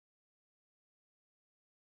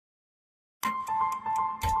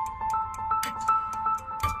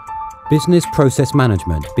Business Process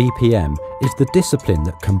Management, BPM, is the discipline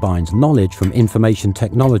that combines knowledge from information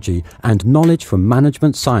technology and knowledge from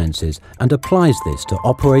management sciences and applies this to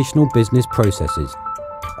operational business processes.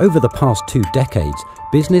 Over the past 2 decades,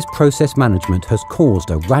 business process management has caused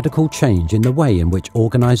a radical change in the way in which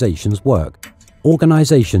organizations work.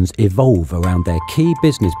 Organizations evolve around their key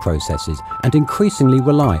business processes and increasingly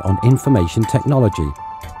rely on information technology.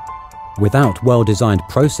 Without well-designed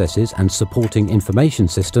processes and supporting information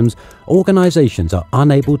systems, organizations are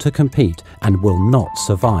unable to compete and will not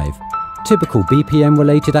survive. Typical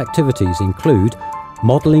BPM-related activities include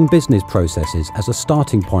modeling business processes as a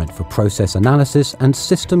starting point for process analysis and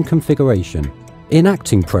system configuration,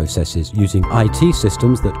 enacting processes using IT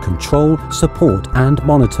systems that control, support and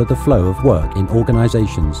monitor the flow of work in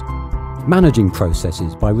organizations, managing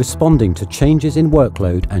processes by responding to changes in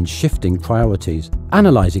workload and shifting priorities,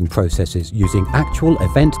 analyzing processes using actual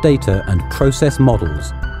event data and process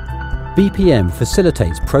models. BPM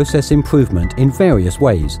facilitates process improvement in various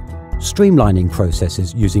ways. Streamlining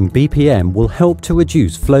processes using BPM will help to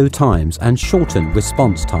reduce flow times and shorten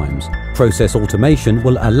response times. Process automation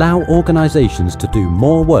will allow organizations to do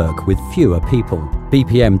more work with fewer people.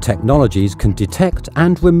 BPM technologies can detect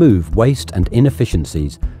and remove waste and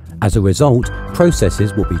inefficiencies. As a result,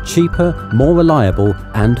 processes will be cheaper, more reliable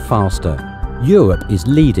and faster. Europe is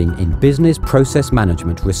leading in business process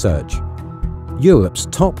management research. Europe's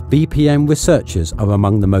top BPM researchers are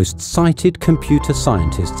among the most cited computer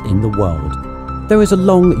scientists in the world. There is a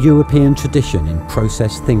long European tradition in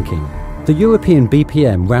process thinking. The European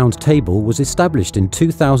BPM Round Table was established in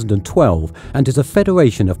 2012 and is a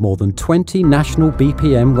federation of more than 20 national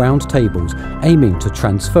BPM round tables aiming to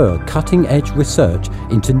transfer cutting-edge research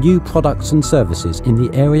into new products and services in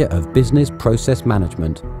the area of business process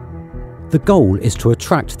management. The goal is to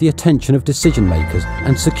attract the attention of decision makers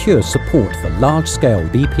and secure support for large-scale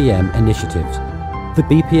BPM initiatives. The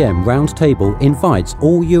BPM Round Table invites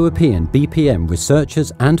all European BPM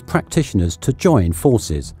researchers and practitioners to join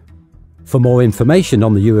forces. For more information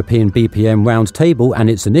on the European BPM Round Table and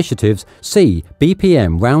its initiatives, see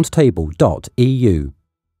bpmroundtable.eu.